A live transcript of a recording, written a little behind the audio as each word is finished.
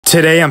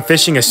Today I'm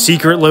fishing a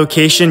secret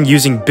location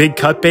using big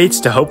cut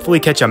baits to hopefully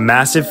catch a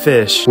massive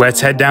fish.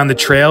 Let's head down the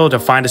trail to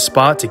find a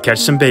spot to catch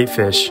some bait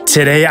fish.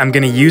 Today I'm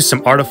gonna use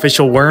some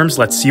artificial worms.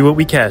 Let's see what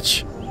we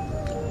catch.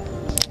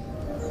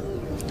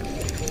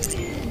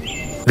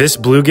 This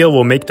bluegill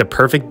will make the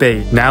perfect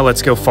bait. Now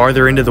let's go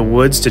farther into the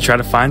woods to try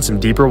to find some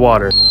deeper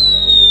water.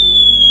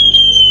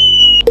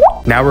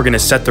 Now we're gonna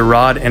set the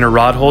rod in a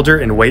rod holder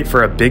and wait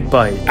for a big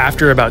bite.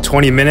 After about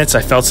 20 minutes,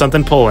 I felt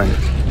something pulling.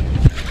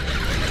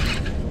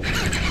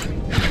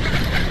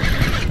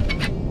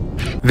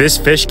 This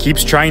fish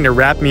keeps trying to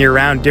wrap me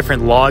around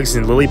different logs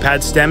and lily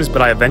pad stems,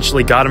 but I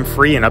eventually got him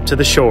free and up to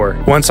the shore.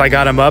 Once I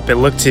got him up, it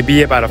looked to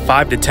be about a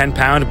 5 to 10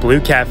 pound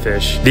blue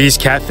catfish. These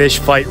catfish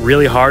fight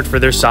really hard for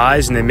their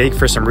size and they make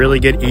for some really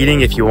good eating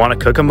if you want to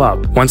cook them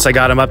up. Once I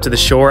got him up to the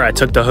shore, I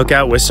took the hook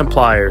out with some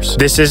pliers.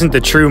 This isn't the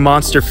true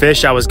monster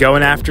fish I was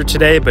going after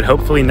today, but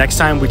hopefully next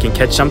time we can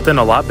catch something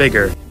a lot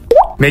bigger.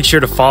 Make sure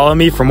to follow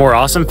me for more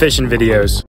awesome fishing videos.